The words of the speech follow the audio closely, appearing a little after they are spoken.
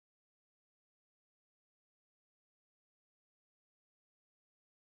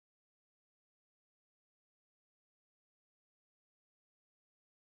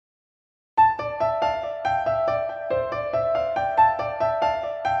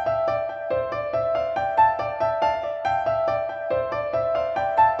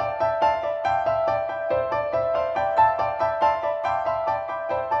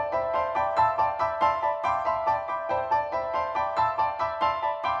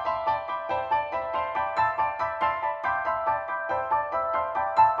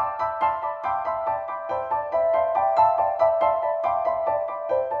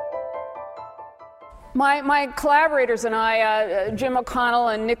My collaborators and I, Jim O'Connell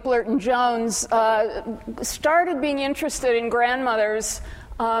and Nick Blurton-Jones, started being interested in grandmothers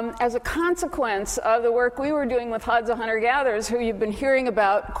as a consequence of the work we were doing with Hadza hunter-gatherers, who you've been hearing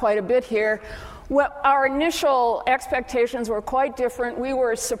about quite a bit here. Well, our initial expectations were quite different. We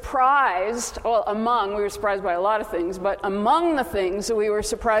were surprised, we were surprised by a lot of things, but among the things that we were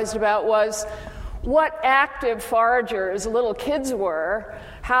surprised about was what active foragers little kids were,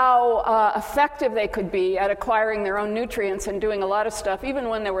 how effective they could be at acquiring their own nutrients and doing a lot of stuff, even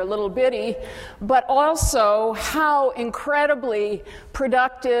when they were little bitty, but also how incredibly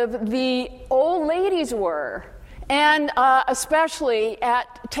productive the old ladies were, and especially at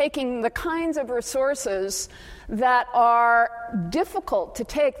taking the kinds of resources that are difficult to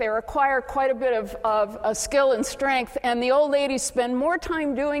take. They require quite a bit of skill and strength, and the old ladies spend more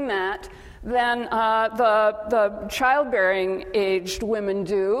time doing that than the childbearing aged women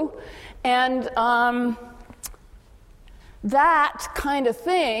do. And that kind of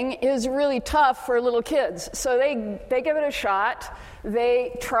thing is really tough for little kids. So they give it a shot.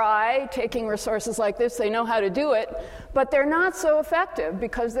 They try taking resources like this. They know how to do it, but they're not so effective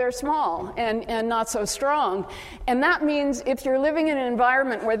because they're small and not so strong. And that means if you're living in an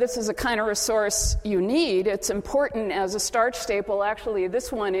environment where this is a kind of resource you need, it's important as a starch staple. Actually,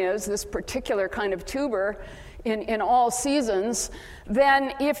 this one is, this particular kind of tuber in all seasons.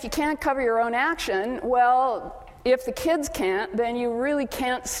 Then if you can't cover your own action, well, if the kids can't, then you really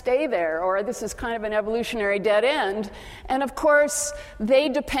can't stay there, or this is kind of an evolutionary dead end. And of course, they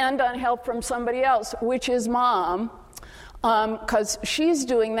depend on help from somebody else, which is mom, because she's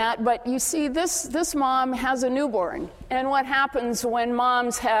doing that. But you see, this mom has a newborn. And what happens when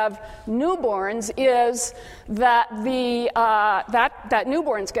moms have newborns is that that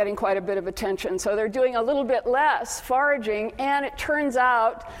newborn's getting quite a bit of attention. So they're doing a little bit less foraging, and it turns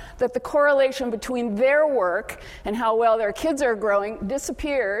out that the correlation between their work and how well their kids are growing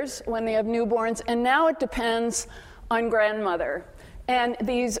disappears when they have newborns, and now it depends on grandmother. And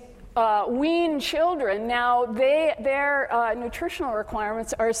these weaned children, now their nutritional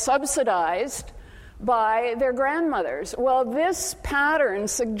requirements are subsidized by their grandmothers. Well, this pattern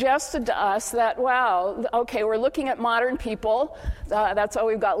suggested to us that, wow, okay, we're looking at modern people. That's all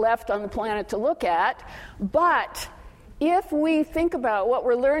we've got left on the planet to look at. But if we think about what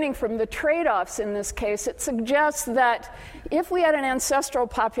we're learning from the trade-offs in this case, it suggests that if we had an ancestral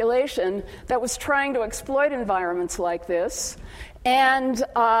population that was trying to exploit environments like this, and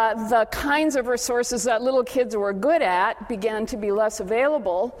the kinds of resources that little kids were good at began to be less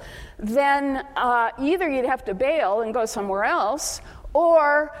available, then either you'd have to bail and go somewhere else,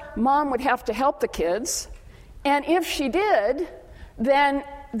 or mom would have to help the kids. And if she did, then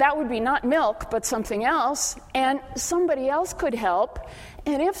that would be not milk, but something else, and somebody else could help.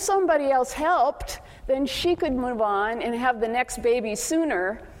 And if somebody else helped, then she could move on and have the next baby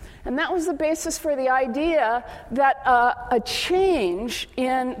sooner. And that was the basis for the idea that a change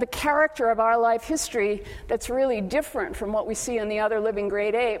in the character of our life history that's really different from what we see in the other living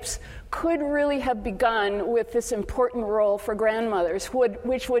great apes could really have begun with this important role for grandmothers,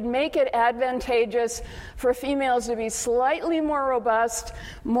 which would make it advantageous for females to be slightly more robust,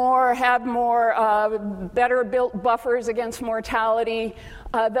 have more better built buffers against mortality.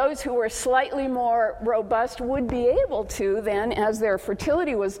 Those who were slightly more robust would be able to then, as their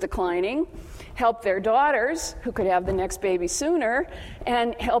fertility was declining, help their daughters, who could have the next baby sooner,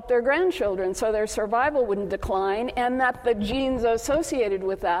 and help their grandchildren so their survival wouldn't decline, and that the genes associated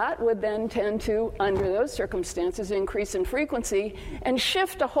with that would then tend to, under those circumstances, increase in frequency and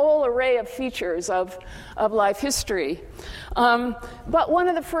shift a whole array of features of life history. But one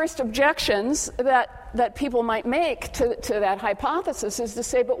of the first objections that people might make to that hypothesis is to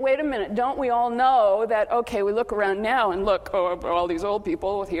say, but wait a minute, don't we all know that, okay, we look around now and look, all these old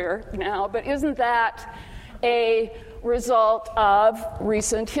people here now, but isn't that a result of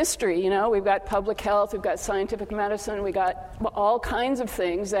recent history? You know, we've got public health, we've got scientific medicine, we got all kinds of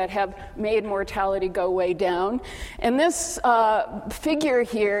things that have made mortality go way down. And this figure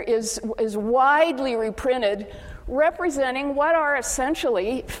here is widely reprinted, representing what are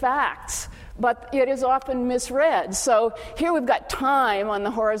essentially facts, but it is often misread. So here we've got time on the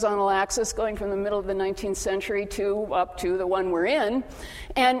horizontal axis going from the middle of the 19th century up to the one we're in,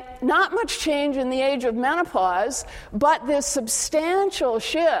 and not much change in the age of menopause, but this substantial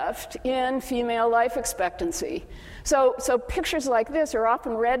shift in female life expectancy. So pictures like this are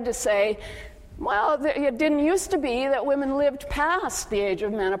often read to say, Well, it didn't used to be that women lived past the age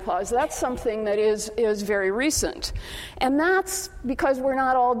of menopause. That's something that is very recent. And that's because we're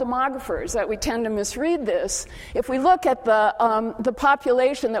not all demographers, that we tend to misread this. If we look at the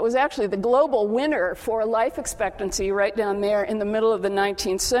population that was actually the global winner for life expectancy right down there in the middle of the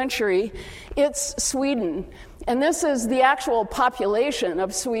 19th century, it's Sweden. And this is the actual population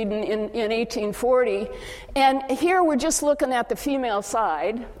of Sweden in 1840. And here we're just looking at the female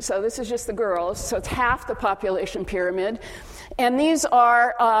side. So this is just the girls. So it's half the population pyramid. And these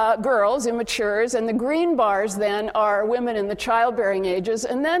are girls, immatures. And the green bars then are women in the childbearing ages.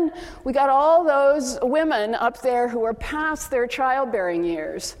 And then we got all those women up there who are past their childbearing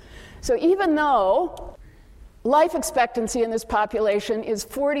years. So even though life expectancy in this population is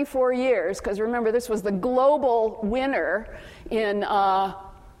 44 years, because remember, this was the global winner in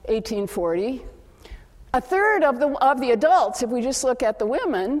 1840. A third of the adults, if we just look at the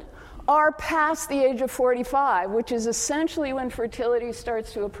women, are past the age of 45, which is essentially when fertility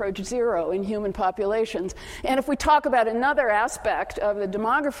starts to approach zero in human populations. And if we talk about another aspect of the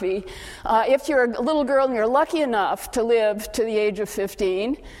demography, if you're a little girl and you're lucky enough to live to the age of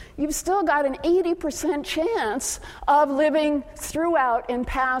 15, you've still got an 80% chance of living throughout and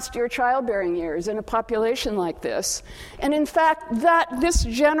past your childbearing years in a population like this. And in fact, this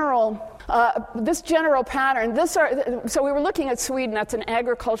general pattern, so we were looking at Sweden. That's an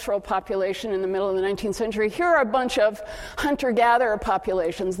agricultural population in the middle of the 19th century. Here are a bunch of hunter-gatherer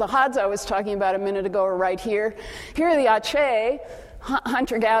populations. The Hadza I was talking about a minute ago are right here. Here are the Ache,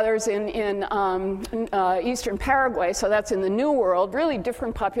 hunter-gatherers in eastern Paraguay, so that's in the New World, really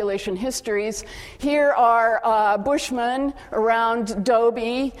different population histories. Here are Bushmen around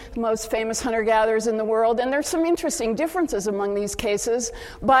Dobie, the most famous hunter-gatherers in the world, and there's some interesting differences among these cases,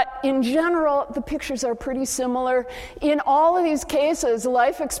 but in general, the pictures are pretty similar. In all of these cases,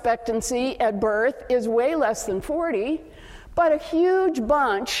 life expectancy at birth is way less than 40, but a huge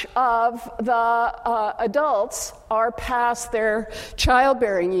bunch of the adults are past their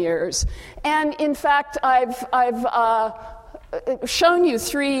childbearing years. And in fact, I've shown you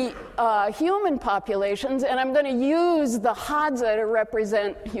three human populations, and I'm going to use the Hadza to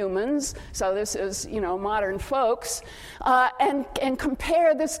represent humans. So this is, modern folks. And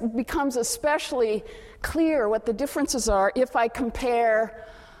compare, this becomes especially clear what the differences are if I compare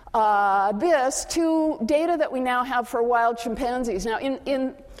this to data that we now have for wild chimpanzees. Now,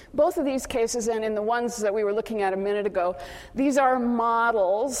 in both of these cases and in the ones that we were looking at a minute ago, these are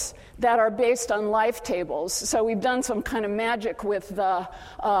models that are based on life tables. So we've done some kind of magic with the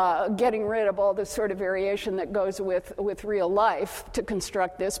getting rid of all this sort of variation that goes with real life to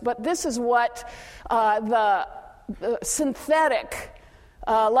construct this. But this is what the synthetic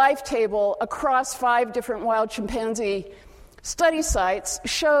life table across 5 different wild chimpanzee study sites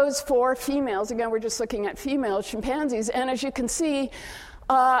shows for females. Again, we're just looking at female chimpanzees, and as you can see,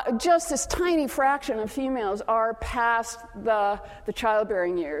 just this tiny fraction of females are past the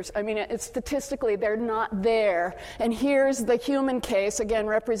childbearing years. I mean, statistically, they're not there. And here's the human case, again,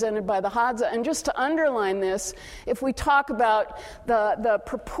 represented by the Hadza. And just to underline this, if we talk about the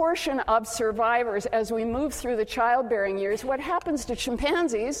proportion of survivors as we move through the childbearing years, what happens to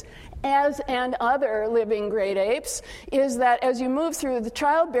chimpanzees, as and other living great apes, is that as you move through the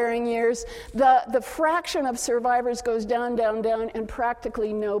childbearing years, the fraction of survivors goes down, down, down, and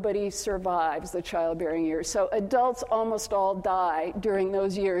practically nobody survives the childbearing years. So adults almost all die during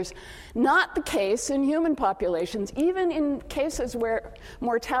those years. Not the case in human populations, even in cases where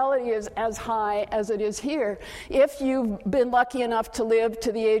mortality is as high as it is here. If you've been lucky enough to live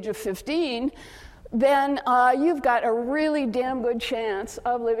to the age of 15, then you've got a really damn good chance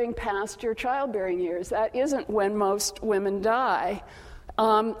of living past your childbearing years. That isn't when most women die.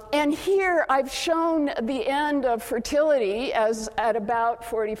 And here I've shown the end of fertility as at about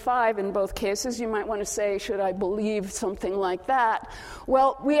 45 in both cases. You might want to say, should I believe something like that?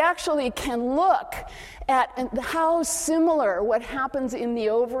 Well, we actually can look at how similar what happens in the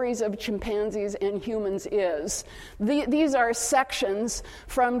ovaries of chimpanzees and humans is. These are sections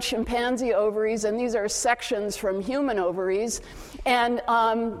from chimpanzee ovaries, and these are sections from human ovaries. And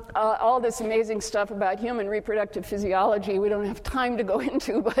all this amazing stuff about human reproductive physiology we don't have time to go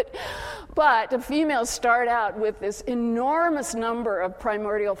into, but the females start out with this enormous number of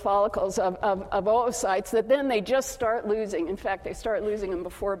primordial follicles of oocytes that then they just start losing. In fact, they start losing them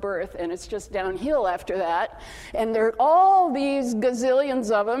before birth, and it's just downhill after that. And there are all these gazillions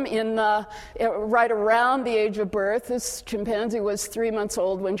of them right around the age of birth. This chimpanzee was 3 months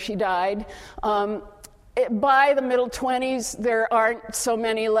old when she died. By the middle 20s, there aren't so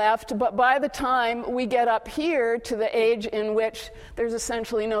many left, but by the time we get up here to the age in which there's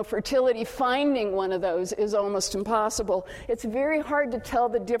essentially no fertility, finding one of those is almost impossible. It's very hard to tell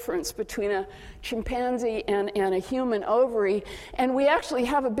the difference between a chimpanzee and a human ovary, and we actually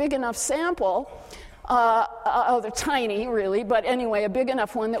have a big enough sample. They're tiny, really, but anyway, a big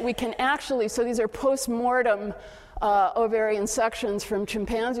enough one that we can actually, so these are post-mortem ovarian sections from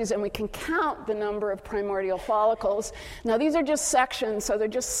chimpanzees, and we can count the number of primordial follicles. Now, these are just sections, so they're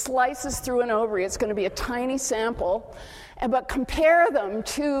just slices through an ovary. It's going to be a tiny sample, but compare them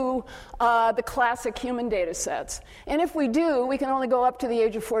to the classic human data sets. And if we do, we can only go up to the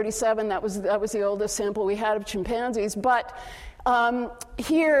age of 47. That was the oldest sample we had of chimpanzees, but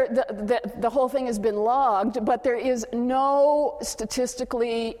here, the whole thing has been logged, but there is no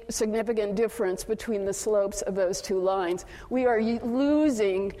statistically significant difference between the slopes of those two lines. We are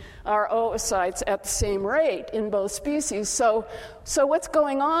losing our oocytes at the same rate in both species. So what's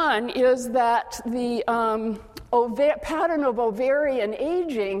going on is that the pattern of ovarian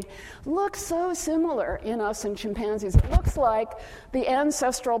aging looks so similar in us and chimpanzees. It looks like the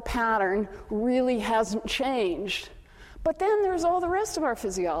ancestral pattern really hasn't changed. But then there's all the rest of our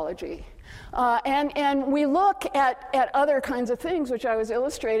physiology. And we look at other kinds of things, which I was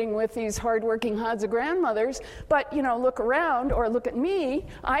illustrating with these hardworking Hadza grandmothers. But, look around or look at me.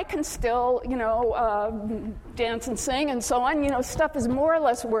 I can still, dance and sing and so on. Stuff is more or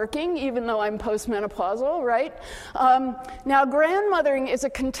less working, even though I'm postmenopausal, right? Now, grandmothering is a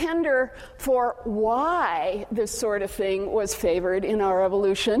contender for why this sort of thing was favored in our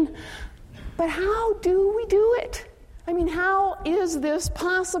evolution. But how do we do it? I mean, how is this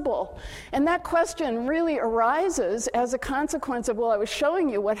possible? And that question really arises as a consequence of, I was showing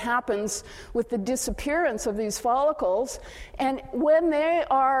you what happens with the disappearance of these follicles. And when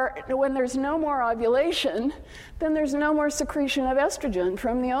there's no more ovulation, then there's no more secretion of estrogen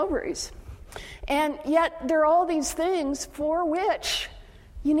from the ovaries. And yet there are all these things for which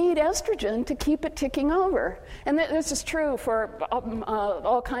you need estrogen to keep it ticking over. And this is true for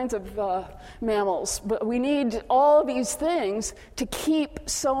all kinds of mammals. But we need all these things to keep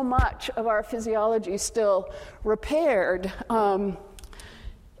so much of our physiology still repaired.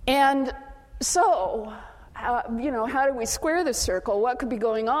 And so, how do we square this circle? What could be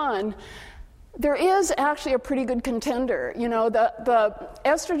going on? There is actually a pretty good contender. The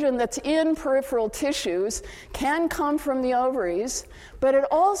estrogen that's in peripheral tissues can come from the ovaries, but it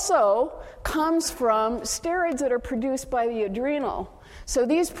also comes from steroids that are produced by the adrenal. So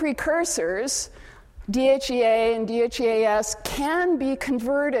these precursors, DHEA and DHEAS, can be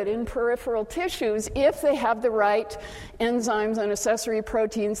converted in peripheral tissues if they have the right enzymes and accessory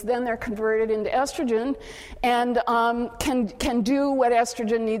proteins. Then they're converted into estrogen and can do what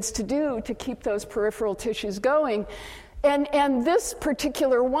estrogen needs to do to keep those peripheral tissues going. And this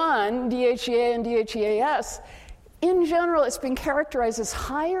particular one, DHEA and DHEAS, in general, it's been characterized as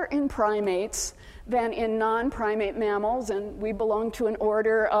higher in primates than in non-primate mammals, and we belong to an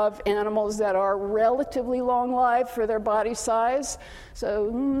order of animals that are relatively long-lived for their body size.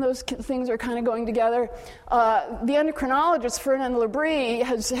 So those things are kind of going together. The endocrinologist Fernand Labrie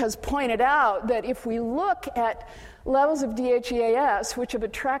has pointed out that if we look at levels of DHEAS, which have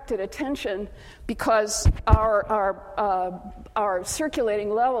attracted attention because our circulating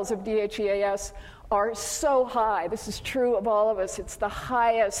levels of DHEAS are so high. This is true of all of us. It's the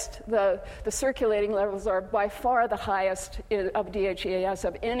highest, the circulating levels are by far the highest of DHEAS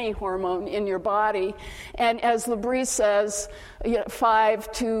of any hormone in your body. And as Labrie says, 4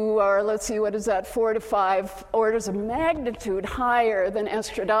 to 5 orders of magnitude higher than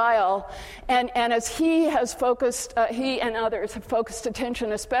estradiol. And as he has focused, he and others have focused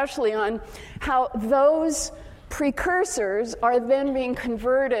attention especially on how those precursors are then being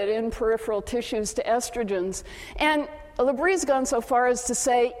converted in peripheral tissues to estrogens. And Labrie's gone so far as to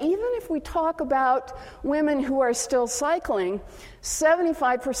say, even if we talk about women who are still cycling,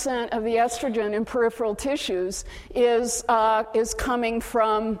 75% of the estrogen in peripheral tissues is coming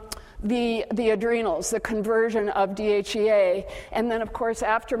from the adrenals, the conversion of DHEA. And then, of course,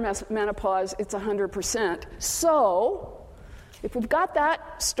 after menopause, it's 100%. So, if we've got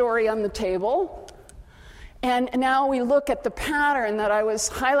that story on the table, and now we look at the pattern that I was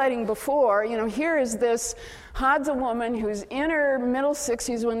highlighting before. Here is this Hadza woman who's in her middle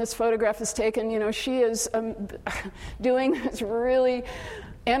 60s when this photograph is taken. She is doing this really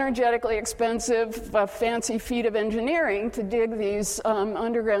energetically expensive, fancy feat of engineering to dig these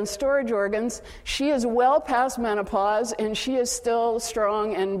underground storage organs. She is well past menopause, and she is still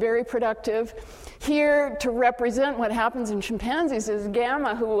strong and very productive. Here to represent what happens in chimpanzees is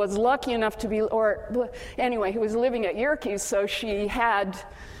Gamma, who was lucky enough to be, who was living at Yerkes, so she had,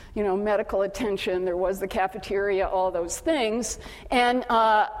 medical attention. There was the cafeteria, all those things. And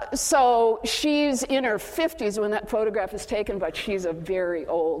so she's in her 50s when that photograph is taken, but she's a very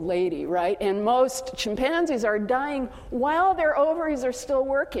old lady, right? And most chimpanzees are dying while their ovaries are still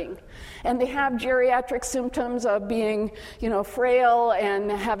working. And they have geriatric symptoms of being, frail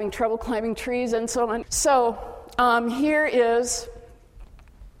and having trouble climbing trees and so on. So here is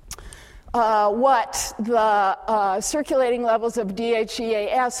what the circulating levels of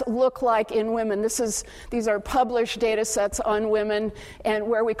DHEAS look like in women. These are published data sets on women, and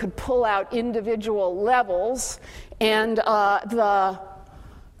where we could pull out individual levels, and a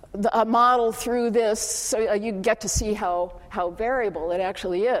model through this, so you get to see how variable it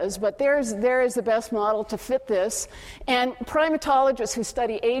actually is. But there is the best model to fit this. And primatologists who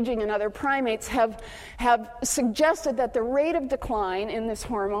study aging in other primates have suggested that the rate of decline in this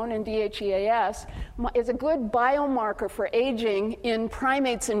hormone, in DHEAS, is a good biomarker for aging in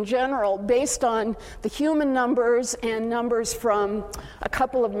primates in general, based on the human numbers and numbers from a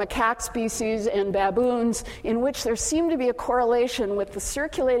couple of macaque species and baboons, in which there seemed to be a correlation with the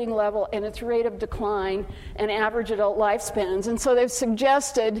circulating level and its rate of decline and average adult lifespans. And so they've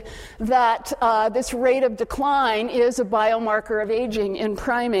suggested that this rate of decline is a biomarker of aging in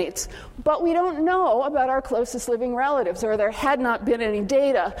primates. But we don't know about our closest living relatives, or there had not been any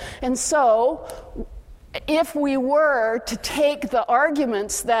data. And so if we were to take the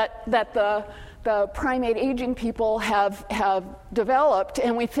arguments that the primate aging people have developed,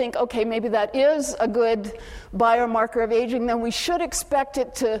 and we think, okay, maybe that is a good biomarker of aging, then we should expect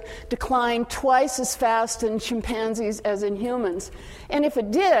it to decline twice as fast in chimpanzees as in humans. And if it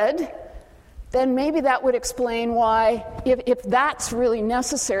did, then maybe that would explain why, if that's really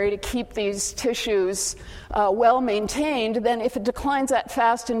necessary to keep these tissues well maintained, then if it declines that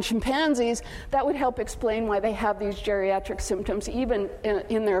fast in chimpanzees, that would help explain why they have these geriatric symptoms even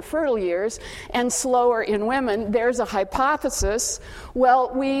in their fertile years, and slower in women. There's a hypothesis. Well,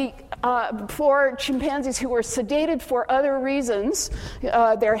 for chimpanzees who were sedated for other reasons,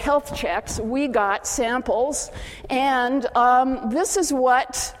 their health checks, we got samples, and this is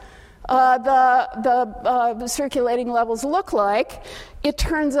what the circulating levels look like. It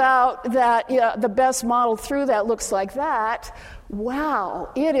turns out that the best model through that looks like that.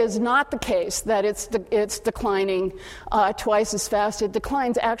 Wow, it is not the case that it's declining twice as fast. It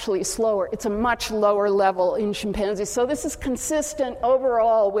declines actually slower. It's a much lower level in chimpanzees. So this is consistent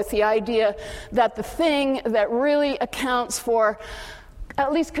overall with the idea that the thing that really accounts for,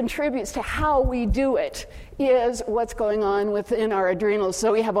 at least contributes to how we do it, is what's going on within our adrenals.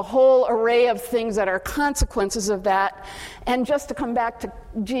 So we have a whole array of things that are consequences of that. And just to come back to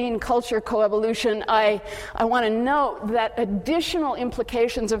gene-culture coevolution, I want to note that additional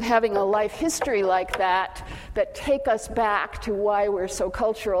implications of having a life history like that take us back to why we're so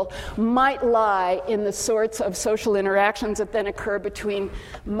cultural, might lie in the sorts of social interactions that then occur between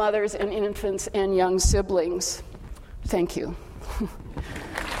mothers and infants and young siblings. Thank you.